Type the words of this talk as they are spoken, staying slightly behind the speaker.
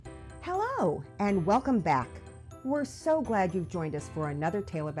Hello, and welcome back. We're so glad you've joined us for another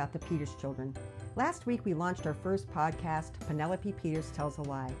tale about the Peters children. Last week we launched our first podcast, Penelope Peters Tells a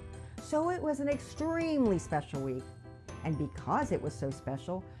Lie. So it was an extremely special week. And because it was so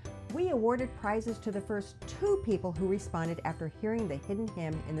special, we awarded prizes to the first 2 people who responded after hearing the hidden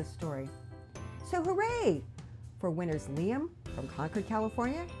hymn in the story. So hooray! For winners Liam from Concord,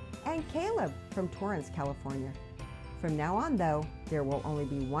 California, and Caleb from Torrance, California. From now on, though, there will only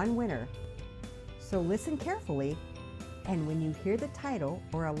be one winner. So listen carefully, and when you hear the title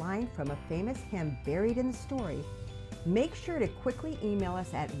or a line from a famous hymn buried in the story, make sure to quickly email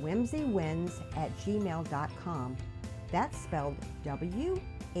us at whimsywins@gmail.com. That's spelled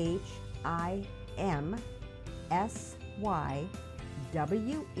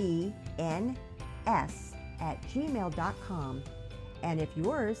WHIMSYWENS@gmail.com. And if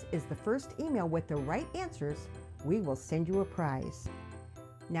yours is the first email with the right answers, we will send you a prize.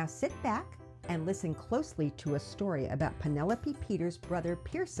 Now sit back and listen closely to a story about Penelope Peters' brother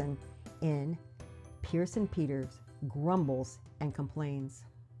Pearson in Pearson Peters Grumbles and Complains.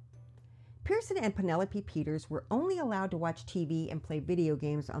 Pearson and Penelope Peters were only allowed to watch TV and play video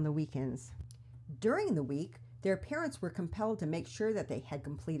games on the weekends. During the week, their parents were compelled to make sure that they had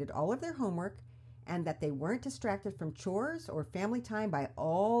completed all of their homework and that they weren't distracted from chores or family time by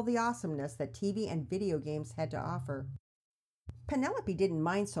all the awesomeness that TV and video games had to offer. Penelope didn't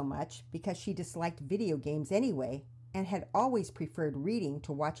mind so much because she disliked video games anyway and had always preferred reading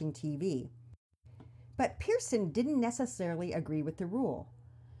to watching TV. But Pearson didn't necessarily agree with the rule,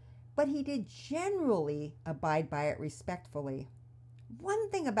 but he did generally abide by it respectfully. One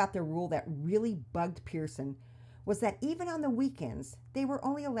thing about the rule that really bugged Pearson was that even on the weekends, they were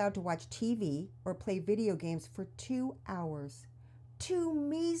only allowed to watch TV or play video games for 2 hours. 2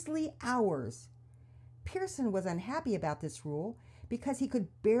 measly hours! Pearson was unhappy about this rule because he could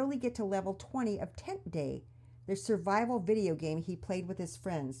barely get to level 20 of Tent Day, the survival video game he played with his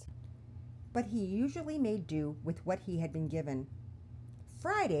friends. But he usually made do with what he had been given.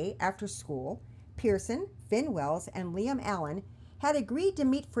 Friday, after school, Pearson, Finn Wells, and Liam Allen had agreed to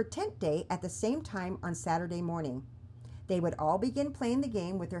meet for Tent Day at the same time on Saturday morning. They would all begin playing the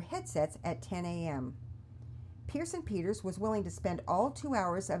game with their headsets at 10 a.m. Pearson Peters was willing to spend all 2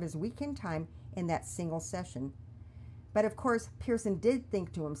 hours of his weekend time in that single session. But of course, Pearson did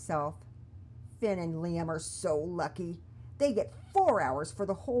think to himself, Finn and Liam are so lucky. They get 4 hours for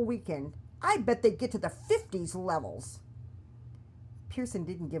the whole weekend. I bet they get to the 50s levels. Pearson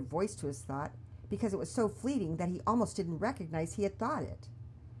didn't give voice to his thought because it was so fleeting that he almost didn't recognize he had thought it.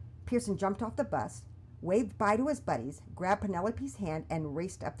 Pearson jumped off the bus, waved bye to his buddies, grabbed Penelope's hand, and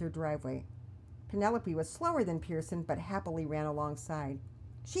raced up their driveway. Penelope was slower than Pearson, but happily ran alongside.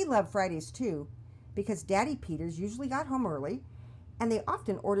 She loved Fridays, too, because Daddy Peters usually got home early, and they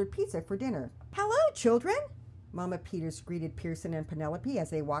often ordered pizza for dinner. "Hello, children!" Mama Peters greeted Pearson and Penelope as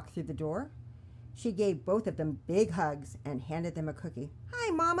they walked through the door. She gave both of them big hugs and handed them a cookie.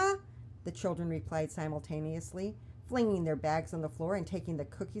 "Hi, Mama!" the children replied simultaneously, flinging their bags on the floor and taking the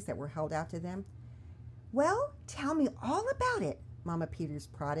cookies that were held out to them. "Well, tell me all about it," Mama Peters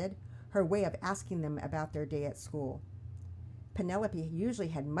prodded, her way of asking them about their day at school. Penelope usually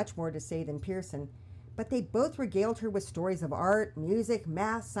had much more to say than Pearson, but they both regaled her with stories of art, music,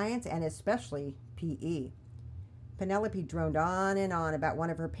 math, science, and especially PE. Penelope droned on and on about one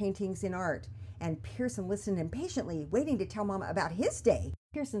of her paintings in art, and Pearson listened impatiently, waiting to tell Mama about his day.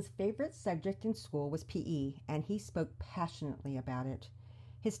 Pearson's favorite subject in school was PE, and he spoke passionately about it.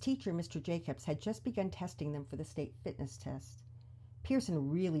 His teacher, Mr. Jacobs, had just begun testing them for the state fitness test. Pearson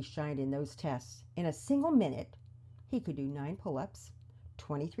really shined in those tests. In a single minute, he could do 9 pull-ups,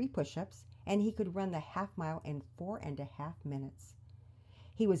 23 push-ups, and he could run the half-mile in 4.5 minutes.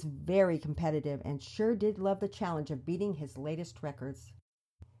 He was very competitive and sure did love the challenge of beating his latest records.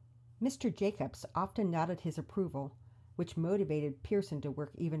 Mr. Jacobs often nodded his approval, which motivated Pearson to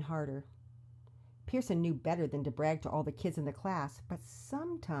work even harder. Pearson knew better than to brag to all the kids in the class, but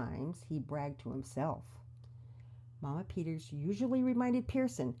sometimes he bragged to himself. Mama Peters usually reminded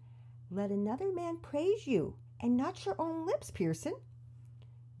Pearson, "Let another man praise you, and not your own lips, Pearson."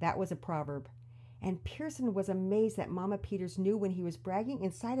 That was a proverb, and Pearson was amazed that Mama Peters knew when he was bragging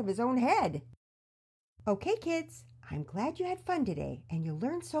inside of his own head. "Okay, kids, I'm glad you had fun today, and you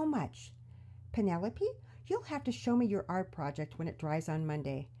learned so much. Penelope, you'll have to show me your art project when it dries on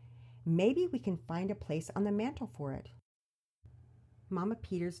Monday. Maybe we can find a place on the mantel for it." Mama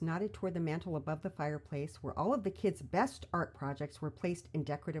Peters nodded toward the mantel above the fireplace where all of the kids' best art projects were placed in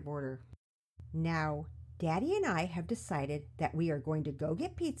decorative order. "Now, Daddy and I have decided that we are going to go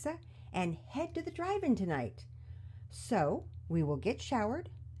get pizza and head to the drive-in tonight. So, we will get showered,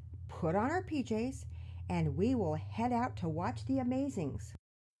 put on our PJs, and we will head out to watch the Amazings.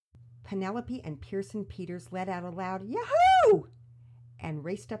 Penelope and Pearson Peters let out a loud Yahoo! And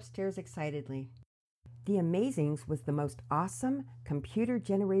raced upstairs excitedly. The Amazings was the most awesome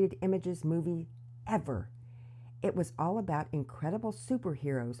computer-generated images movie ever. It was all about incredible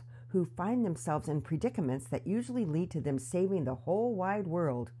superheroes who find themselves in predicaments that usually lead to them saving the whole wide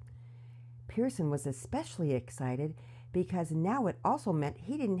world. Pearson was especially excited because now it also meant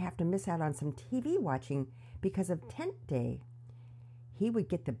he didn't have to miss out on some TV watching because of Tent Day. He would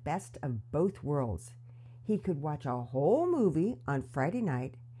get the best of both worlds. He could watch a whole movie on Friday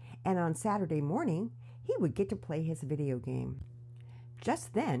night, and on Saturday morning, he would get to play his video game.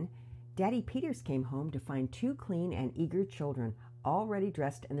 Just then, Daddy Peters came home to find two clean and eager children, already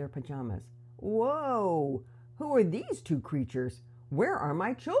dressed in their pajamas. "Whoa! Who are these two creatures? Where are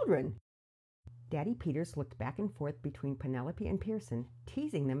my children?" Daddy Peters looked back and forth between Penelope and Pearson,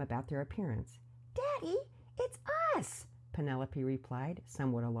 teasing them about their appearance. "Daddy, it's us!" Penelope replied,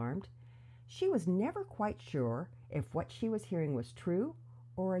 somewhat alarmed. She was never quite sure if what she was hearing was true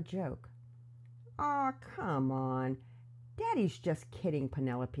or a joke. "Aw, come on. Daddy's just kidding,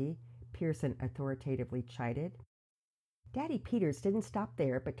 Penelope," Pearson authoritatively chided. Daddy Peters didn't stop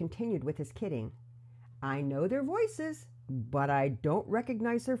there, but continued with his kidding. "I know their voices, but I don't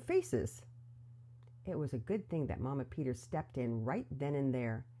recognize their faces." It was a good thing that Mama Peters stepped in right then and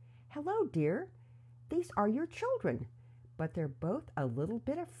there. "Hello, dear. These are your children, but they're both a little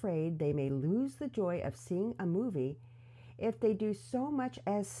bit afraid they may lose the joy of seeing a movie if they do so much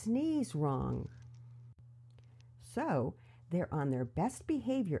as sneeze wrong. So they're on their best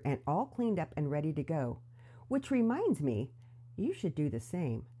behavior and all cleaned up and ready to go. Which reminds me, you should do the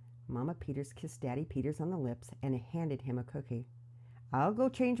same." Mama Peters kissed Daddy Peters on the lips and handed him a cookie. "I'll go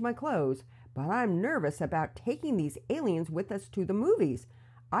change my clothes, but I'm nervous about taking these aliens with us to the movies.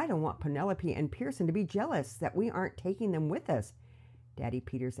 I don't want Penelope and Pearson to be jealous that we aren't taking them with us," Daddy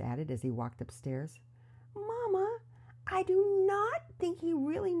Peters added as he walked upstairs. "Mama, I do not think he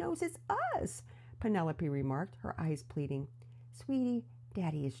really knows it's us," Penelope remarked, her eyes pleading. "Sweetie,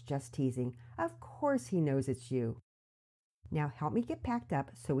 Daddy is just teasing. Of course he knows it's you. Now help me get packed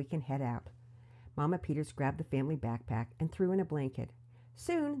up so we can head out." Mama Peters grabbed the family backpack and threw in a blanket.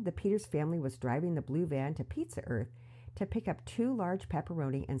 Soon the Peters family was driving the blue van to Pizza Earth to pick up 2 large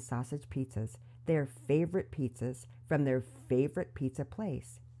pepperoni and sausage pizzas, their favorite pizzas from their favorite pizza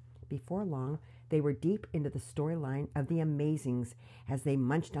place. Before long, they were deep into the storyline of the Amazings as they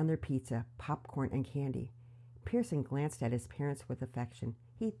munched on their pizza, popcorn, and candy. Pearson glanced at his parents with affection.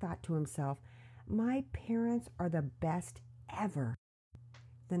 He thought to himself, "My parents are the best ever."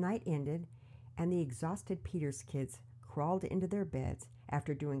 The night ended, and the exhausted Peters kids crawled into their beds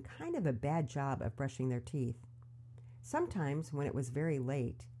after doing kind of a bad job of brushing their teeth. Sometimes, when it was very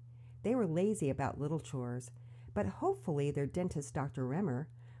late, they were lazy about little chores, but hopefully their dentist, Dr. Remmer,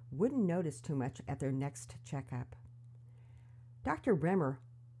 wouldn't notice too much at their next checkup. Dr. Remmer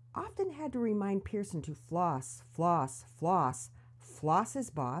often had to remind Pearson to floss, floss, floss. Floss is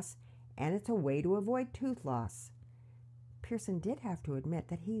boss, and it's a way to avoid tooth loss. Pearson did have to admit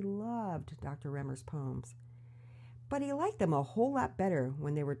that he loved Dr. Remmer's poems, but he liked them a whole lot better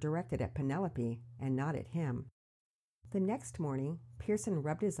when they were directed at Penelope and not at him. The next morning, Pearson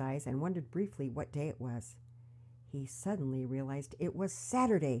rubbed his eyes and wondered briefly what day it was. He suddenly realized it was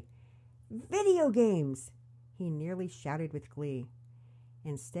Saturday. Video games! He nearly shouted with glee.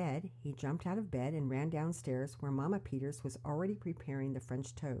 Instead, he jumped out of bed and ran downstairs where Mama Peters was already preparing the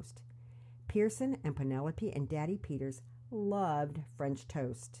French toast. Pearson and Penelope and Daddy Peters loved French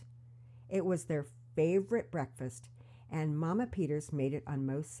toast. It was their favorite breakfast, and Mama Peters made it on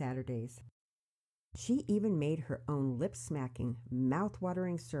most Saturdays. She even made her own lip-smacking,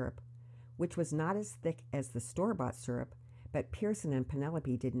 mouth-watering syrup, which was not as thick as the store-bought syrup, but Pearson and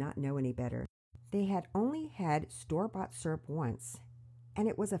Penelope did not know any better. They had only had store-bought syrup once, and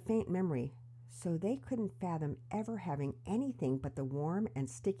it was a faint memory, so they couldn't fathom ever having anything but the warm and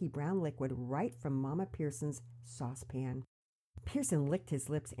sticky brown liquid right from Mama Pearson's saucepan. Pearson licked his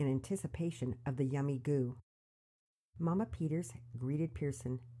lips in anticipation of the yummy goo. Mama Peters greeted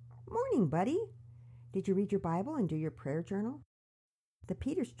Pearson. "Morning, buddy. Did you read your Bible and do your prayer journal?" The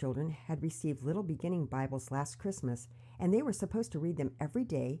Peters children had received little beginning Bibles last Christmas, and they were supposed to read them every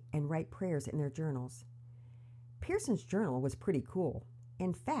day and write prayers in their journals. Pearson's journal was pretty cool.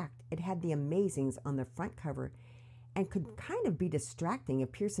 In fact, it had the Amazings on the front cover and could kind of be distracting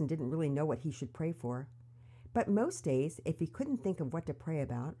if Pearson didn't really know what he should pray for. But most days, if he couldn't think of what to pray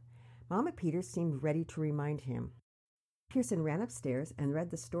about, Mama Peters seemed ready to remind him. Pearson ran upstairs and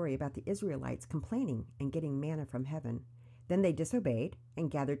read the story about the Israelites complaining and getting manna from heaven. Then they disobeyed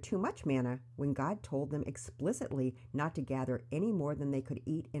and gathered too much manna when God told them explicitly not to gather any more than they could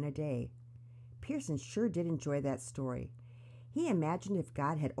eat in a day. Pearson sure did enjoy that story. He imagined if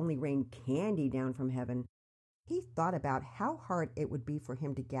God had only rained candy down from heaven. He thought about how hard it would be for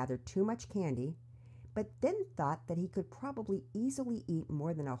him to gather too much candy, but then thought that he could probably easily eat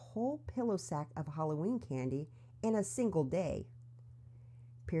more than a whole pillow sack of Halloween candy in a single day.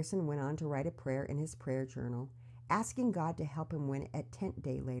 Pearson went on to write a prayer in his prayer journal, asking God to help him win at Tent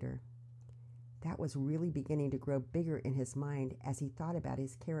Day later. That was really beginning to grow bigger in his mind as he thought about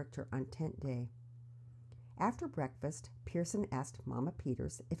his character on Tent Day. After breakfast, Pearson asked Mama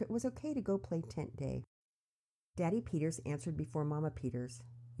Peters if it was okay to go play Tent Day. Daddy Peters answered before Mama Peters,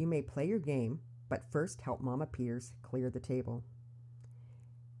 "You may play your game, but first help Mama Peters clear the table."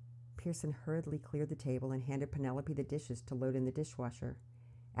 Pearson hurriedly cleared the table and handed Penelope the dishes to load in the dishwasher.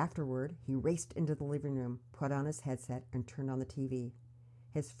 Afterward, he raced into the living room, put on his headset, and turned on the TV.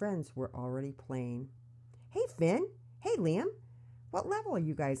 His friends were already playing. "Hey, Finn! Hey, Liam! What level are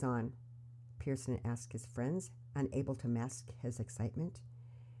you guys on?" Pearson asked his friends, unable to mask his excitement.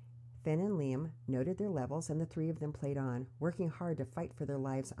 Finn and Liam noted their levels, and the three of them played on, working hard to fight for their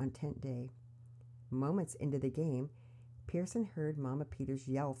lives on Tent Day. Moments into the game, Pearson heard Mama Peters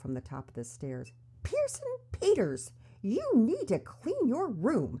yell from the top of the stairs, "Pearson Peters! You need to clean your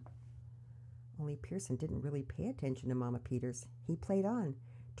room!" Only Pearson didn't really pay attention to Mama Peters. He played on,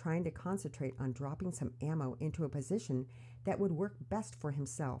 trying to concentrate on dropping some ammo into a position that would work best for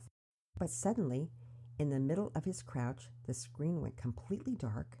himself. But suddenly, in the middle of his crouch, the screen went completely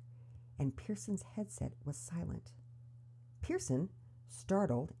dark, and Pearson's headset was silent. Pearson,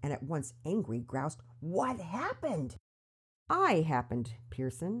 startled and at once angry, groused, "What happened?" "I happened,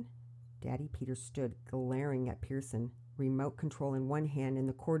 Pearson." Daddy Peters stood glaring at Pearson, remote control in one hand and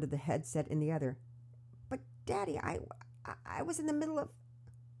the cord of the headset in the other. "But, Daddy, I was in the middle of—"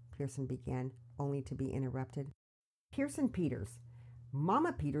 Pearson began, only to be interrupted. "Pearson Peters,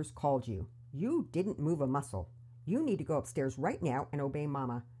 Mama Peters called you. You didn't move a muscle. You need to go upstairs right now and obey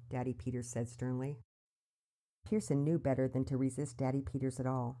Mama," Daddy Peters said sternly. Pearson knew better than to resist Daddy Peters at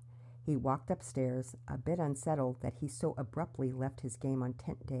all. He walked upstairs, a bit unsettled that he so abruptly left his game on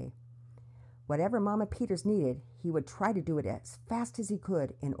Tent Day. Whatever Mama Peters needed, he would try to do it as fast as he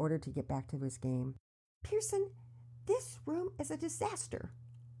could in order to get back to his game. "Pearson, this room is a disaster.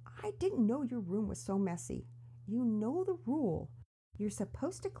 I didn't know your room was so messy. You know the rule. You're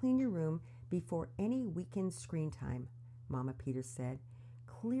supposed to clean your room before any weekend screen time," Mama Peters said,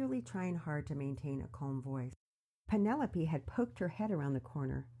 clearly trying hard to maintain a calm voice. Penelope had poked her head around the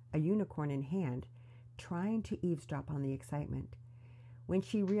corner, a unicorn in hand, trying to eavesdrop on the excitement. When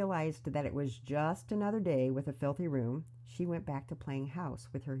she realized that it was just another day with a filthy room, she went back to playing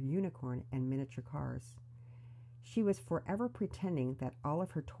house with her unicorn and miniature cars. She was forever pretending that all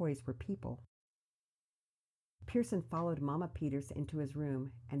of her toys were people. Pearson followed Mama Peters into his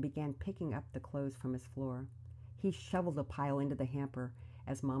room and began picking up the clothes from his floor. He shoveled a pile into the hamper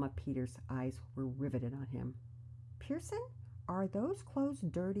as Mama Peters' eyes were riveted on him. "Pearson, are those clothes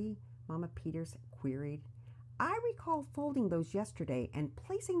dirty?" Mama Peters queried. "I recall folding those yesterday and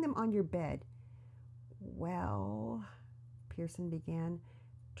placing them on your bed." "Well," Pearson began,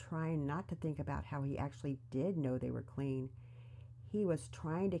 trying not to think about how he actually did know they were clean. He was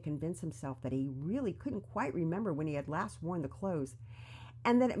trying to convince himself that he really couldn't quite remember when he had last worn the clothes,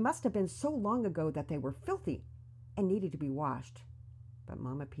 and that it must have been so long ago that they were filthy and needed to be washed. But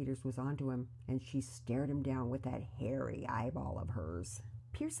Mama Peters was onto him, and she stared him down with that hairy eyeball of hers.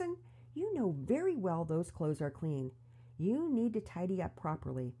 "Pearson, you know very well those clothes are clean. You need to tidy up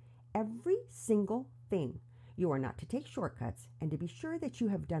properly. Every single thing. You are not to take shortcuts, and to be sure that you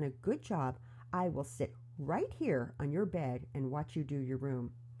have done a good job, I will sit right here on your bed and watch you do your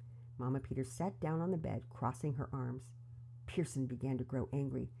room." Mama Peters sat down on the bed, crossing her arms. Pearson began to grow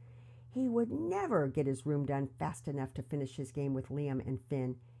angry. He would never get his room done fast enough to finish his game with Liam and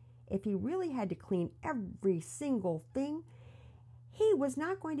Finn. If he really had to clean every single thing, he was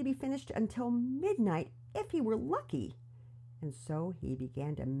not going to be finished until midnight if he were lucky. And so he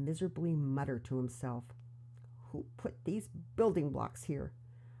began to miserably mutter to himself. "Who put these building blocks here?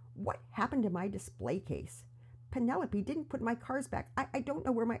 What happened to my display case? Penelope didn't put my cars back. I don't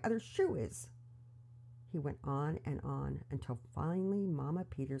know where my other shoe is." He went on until finally Mama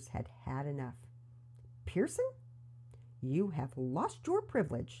Peters had had enough. "Pearson, you have lost your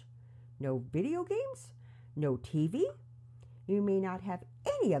privilege. No video games, no TV. You may not have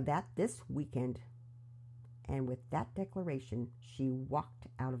any of that this weekend." And with that declaration, she walked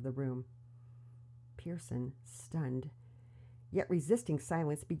out of the room. Pearson, stunned, yet resisting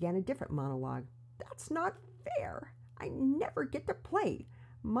silence, began a different monologue. "That's not fair. I never get to play.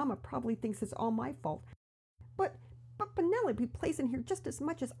 Mama probably thinks it's all my fault. But Penelope plays in here just as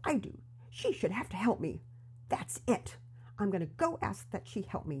much as I do. She should have to help me. That's it. I'm going to go ask that she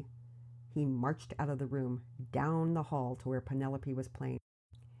help me." He marched out of the room, down the hall to where Penelope was playing.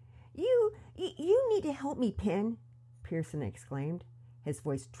 You need to help me, Pen," Pearson exclaimed, his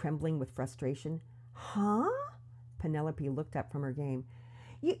voice trembling with frustration. "Huh?" Penelope looked up from her game.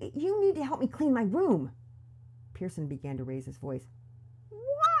 You need to help me clean my room." Pearson began to raise his voice.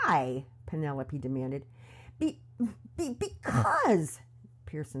 "Why?" Penelope demanded. Because,"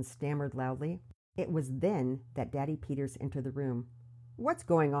 Pearson stammered loudly. It was then that Daddy Peters entered the room. "What's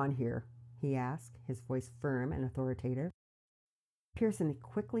going on here?" he asked, his voice firm and authoritative. Pearson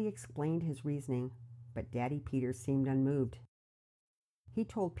quickly explained his reasoning, but Daddy Peters seemed unmoved. He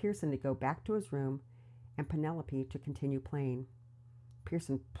told Pearson to go back to his room and Penelope to continue playing.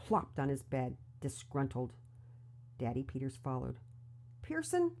 Pearson plopped on his bed, disgruntled. Daddy Peters followed.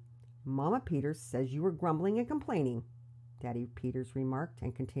 "Pearson, Mama Peters says you were grumbling and complaining," Daddy Peters remarked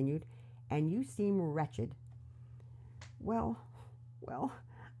and continued, "and you seem wretched." Well,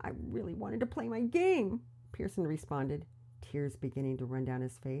 I really wanted to play my game," Pearson responded, tears beginning to run down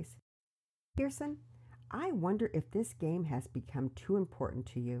his face. "Pearson, I wonder if this game has become too important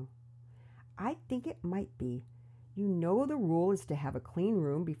to you. I think it might be. You know the rule is to have a clean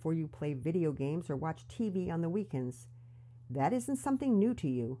room before you play video games or watch TV on the weekends. That isn't something new to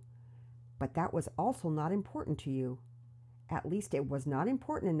you. But that was also not important to you. At least it was not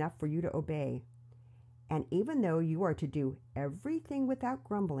important enough for you to obey. And even though you are to do everything without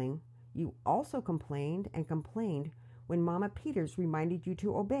grumbling, you also complained and complained when Mama Peters reminded you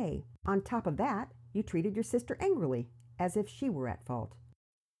to obey. On top of that, you treated your sister angrily, as if she were at fault."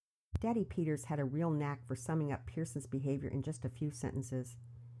 Daddy Peters had a real knack for summing up Pearson's behavior in just a few sentences.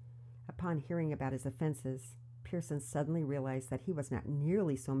 Upon hearing about his offenses, Pearson suddenly realized that he was not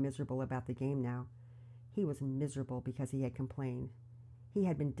nearly so miserable about the game now. He was miserable because he had complained. He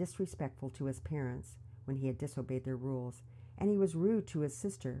had been disrespectful to his parents when he had disobeyed their rules, and he was rude to his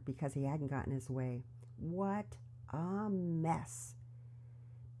sister because he hadn't gotten his way. What a mess!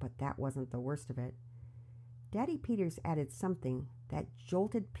 But that wasn't the worst of it. Daddy Peters added something that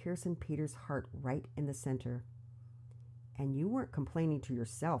jolted Pearson Peters' heart right in the center. "And you weren't complaining to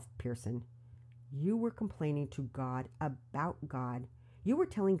yourself, Pearson. You were complaining to God about God. You were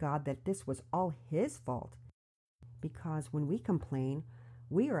telling God that this was all His fault. Because when we complain,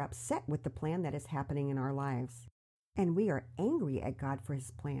 we are upset with the plan that is happening in our lives. And we are angry at God for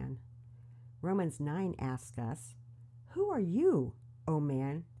His plan. Romans 9 asks us, 'Who are you, O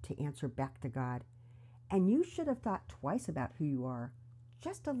man, to answer back to God?' And you should have thought twice about who you are,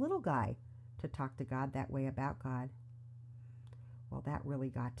 just a little guy, to talk to God that way about God." Well, that really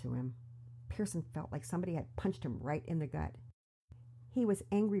got to him. Pearson felt like somebody had punched him right in the gut. He was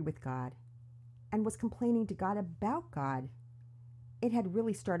angry with God and was complaining to God about God. It had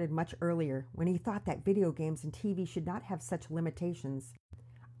really started much earlier when he thought that video games and TV should not have such limitations.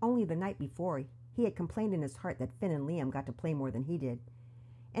 Only the night before, he had complained in his heart that Finn and Liam got to play more than he did.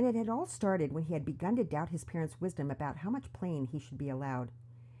 And it had all started when he had begun to doubt his parents' wisdom about how much playing he should be allowed.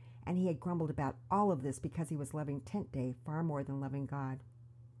 And he had grumbled about all of this because he was loving Tent Day far more than loving God.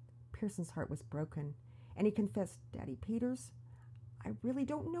 Pearson's heart was broken, and he confessed, "Daddy Peters, I really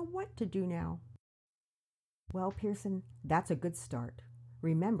don't know what to do now." "Well, Pearson, that's a good start.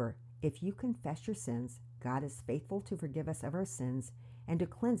 Remember, if you confess your sins, God is faithful to forgive us of our sins and to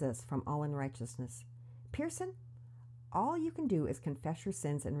cleanse us from all unrighteousness. Pearson, all you can do is confess your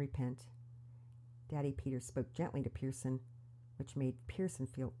sins and repent." Daddy Peters spoke gently to Pearson, which made Pearson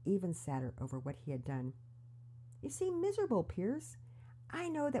feel even sadder over what he had done. "You seem miserable, Pierce. I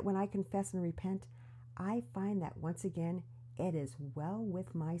know that when I confess and repent, I find that once again it is well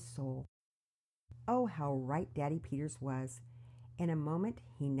with my soul." Oh, how right Daddy Peters was. In a moment,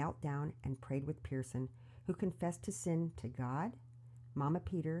 he knelt down and prayed with Pearson, who confessed his sin to God, Mama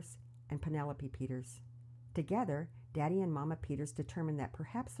Peters, and Penelope Peters. Together, Daddy and Mama Peters determined that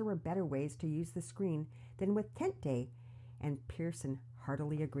perhaps there were better ways to use the screen than with Tent Day, and Pearson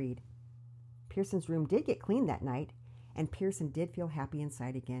heartily agreed. Pearson's room did get cleaned that night, and Pearson did feel happy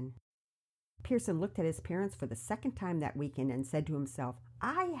inside again. Pearson looked at his parents for the second time that weekend and said to himself,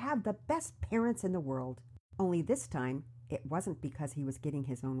 "I have the best parents in the world." Only this time, it wasn't because he was getting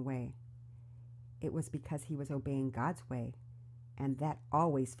his own way. It was because he was obeying God's way, and that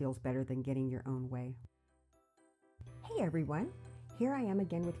always feels better than getting your own way. Hey everyone, here I am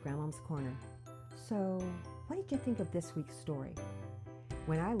again with Grandmom's Corner. So, what did you think of this week's story?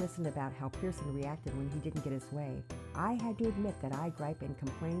 When I listened about how Pearson reacted when he didn't get his way, I had to admit that I gripe and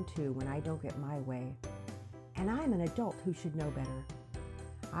complain too when I don't get my way. and I'm an adult who should know better.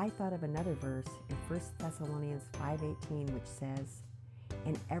 I thought of another verse in 1 Thessalonians 5:18, which says,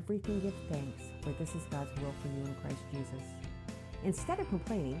 "In everything give thanks, for this is God's will for you in Christ Jesus." Instead of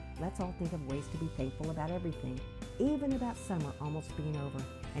complaining, let's all think of ways to be thankful about everything, even about summer almost being over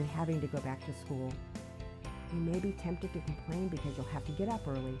and having to go back to school. You may be tempted to complain because you'll have to get up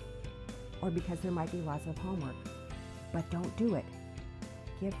early, or because there might be lots of homework, but don't do it.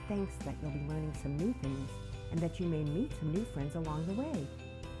 Give thanks that you'll be learning some new things and that you may meet some new friends along the way.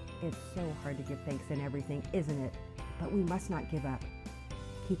 It's so hard to give thanks in everything, isn't it? But we must not give up.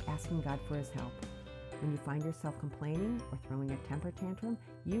 Keep asking God for His help. When you find yourself complaining or throwing a temper tantrum,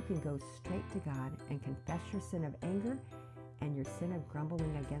 you can go straight to God and confess your sin of anger and your sin of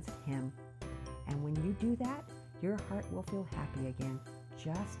grumbling against Him. And when you do that, your heart will feel happy again,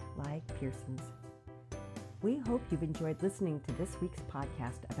 just like Pearson's. We hope you've enjoyed listening to this week's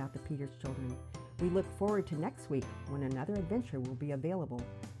podcast about the Peters children. We look forward to next week when another adventure will be available,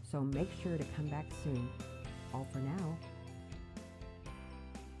 so make sure to come back soon. All for now.